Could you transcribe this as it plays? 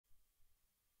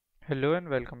Hello and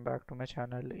welcome back to my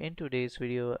channel. In today's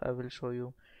video, I will show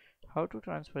you how to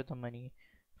transfer the money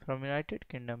from United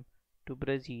Kingdom to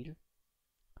Brazil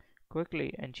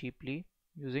quickly and cheaply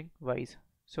using Wise.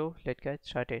 So let's get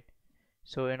started.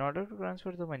 So in order to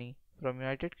transfer the money from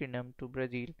United Kingdom to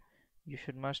Brazil, you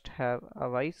should must have a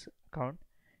Wise account.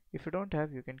 If you don't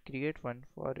have, you can create one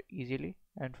for easily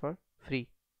and for free.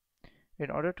 In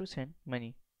order to send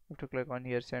money, you have to click on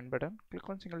here send button, click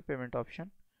on single payment option.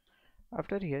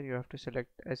 After here you have to select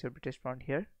as your British pound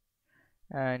here,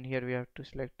 and here we have to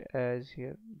select as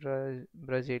here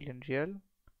Brazilian real.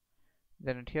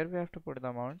 Then at here we have to put the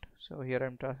amount, so here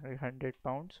I'm transferring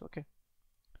 £100. Okay,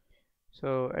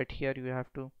 so at here you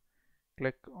have to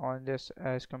click on this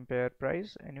as compare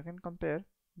price, and you can compare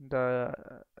the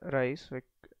rice with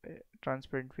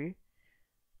transparent fee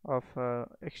of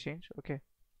exchange. Okay,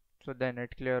 so then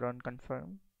at clear on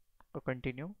confirm or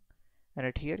continue, and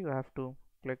at here you have to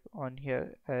click on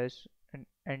here as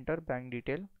enter bank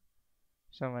detail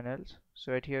someone else.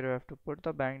 So at here you have to put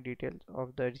the bank details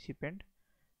of the recipient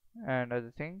and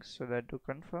other things so that to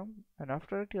confirm, and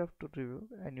after it you have to review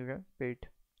and you can pay it.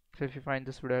 So if you find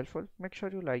this video helpful, make sure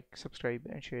you like, subscribe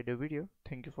and share the video.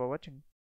 Thank you for watching.